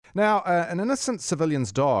Now, an innocent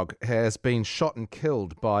civilian's dog has been shot and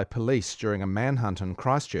killed by police during a manhunt in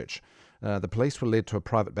Christchurch. The police were led to a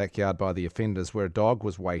private backyard by the offenders where a dog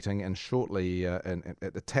was waiting and shortly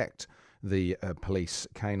it attacked the police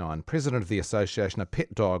canine. President of the Association of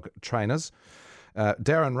Pet Dog Trainers,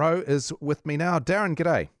 Darren Rowe, is with me now. Darren,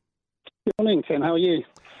 g'day. Good morning, Tim. How are you?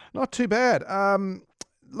 Not too bad.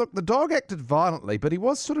 Look, the dog acted violently, but he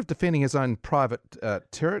was sort of defending his own private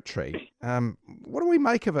territory. What do we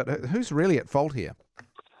make of it? Who's really at fault here?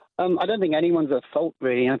 I don't think anyone's at fault,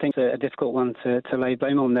 really. I think it's a difficult one to lay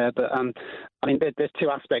blame on there. But, I mean, there's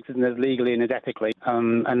two aspects, isn't there, legally and ethically.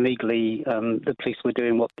 And legally, the police were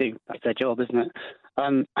doing what they do. That's their job, isn't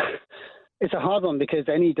it? It's a hard one because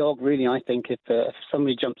any dog, really, I think, if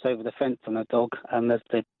somebody jumps over the fence on a dog and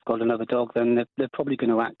they've got another dog, then they're probably going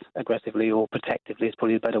to act aggressively or protectively is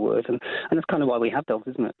probably a better word. And that's kind of why we have dogs,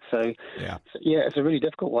 isn't it? So, yeah, it's a really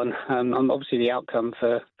difficult one. Obviously, the outcome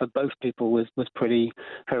for both people was pretty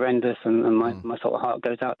horrendous, and my sort of heart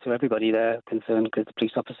goes out to everybody there concerned, because the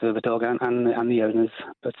police officer, the dog, and the owners.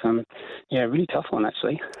 But, really tough one,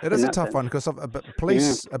 actually. It is a tough one because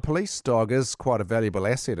a police dog is quite a valuable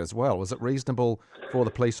asset as well. Was it reasonable for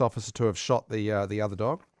the police officer to have shot the other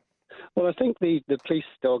dog? Well, I think the police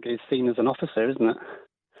dog is seen as an officer, isn't it?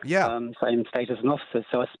 Yeah. Same status as an officer.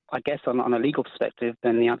 So I guess on a legal perspective,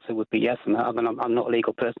 then the answer would be yes. And I mean, I'm not a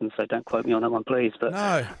legal person, so don't quote me on that one, please. But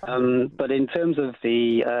no. But in terms of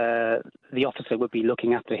the officer would be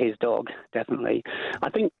looking after his dog, definitely. I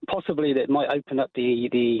think possibly that might open up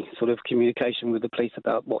the sort of communication with the police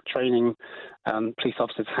about what training police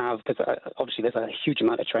officers have, because obviously there's a huge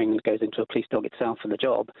amount of training that goes into a police dog itself for the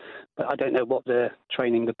job. But I don't know what the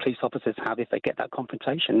training the police officers have if they get that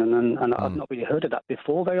confrontation, and I've not really heard of that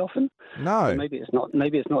before very often. No. So maybe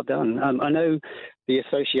it's not done. I know the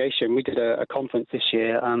association, we did a conference this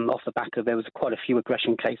year off the back of, there was quite a few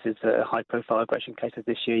aggression cases, high-profile aggression cases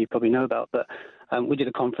this year you probably know about, but we did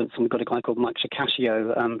a conference and we got a guy called Mike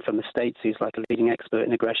Shikashio from the States, who's like a leading expert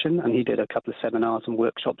in aggression, and he did a couple of seminars and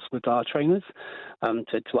workshops with our trainers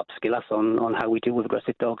to upskill us on how we deal with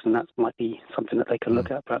aggressive dogs, and that might be something that they can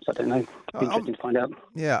look at, perhaps. I don't know. It'd be interesting to find out.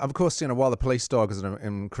 Yeah, of course, while the police dog is an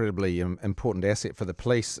incredibly important asset for the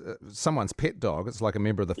police, someone's pet dog, it's like a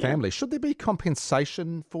member of the family. Should there be compensation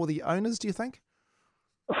for the owners, do you think?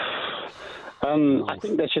 I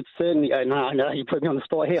think there should certainly, no, you put me on the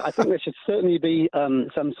spot here. I think there should certainly be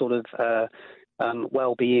some sort of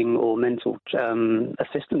well-being or mental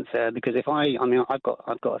assistance there, because I've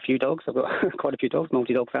got a few dogs. I've got quite a few dogs,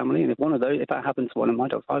 multi-dog family, and if that happened to one of my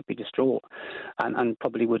dogs, I'd be distraught and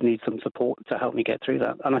probably would need some support to help me get through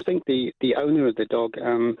that. And I think the owner of the dog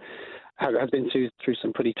has been through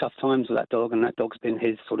some pretty tough times with that dog, and that dog's been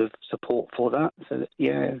his sort of support for that. So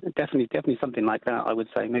yeah, definitely something like that, I would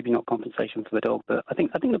say. Maybe not compensation for the dog, but I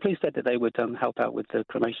think the police said that they would help out with the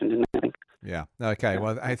cremation, didn't they? I think. Yeah. Okay.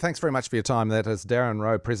 Well, hey, thanks very much for your time. That is Darren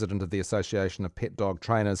Rowe, President of the Association of Pet Dog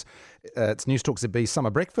Trainers. It's Newstalk ZB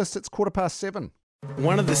Summer Breakfast. It's 7:15.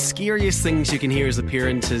 One of the scariest things you can hear as a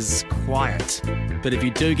parent is quiet. But if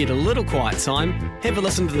you do get a little quiet time, have a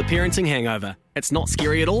listen to The Parenting Hangover. It's not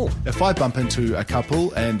scary at all. If I bump into a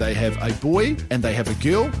couple and they have a boy and they have a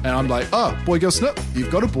girl, and I'm like, oh, boy, girl, snip.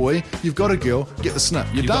 You've got a boy, you've got a girl, get the snip.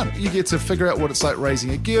 You're done. You get to figure out what it's like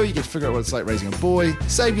raising a girl, you get to figure out what it's like raising a boy,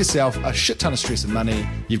 save yourself a shit ton of stress and money.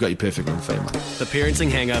 You've got your perfect little family. The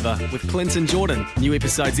Parenting Hangover with Clinton Jordan. New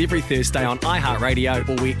episodes every Thursday on iHeartRadio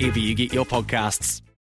or wherever you get your podcasts.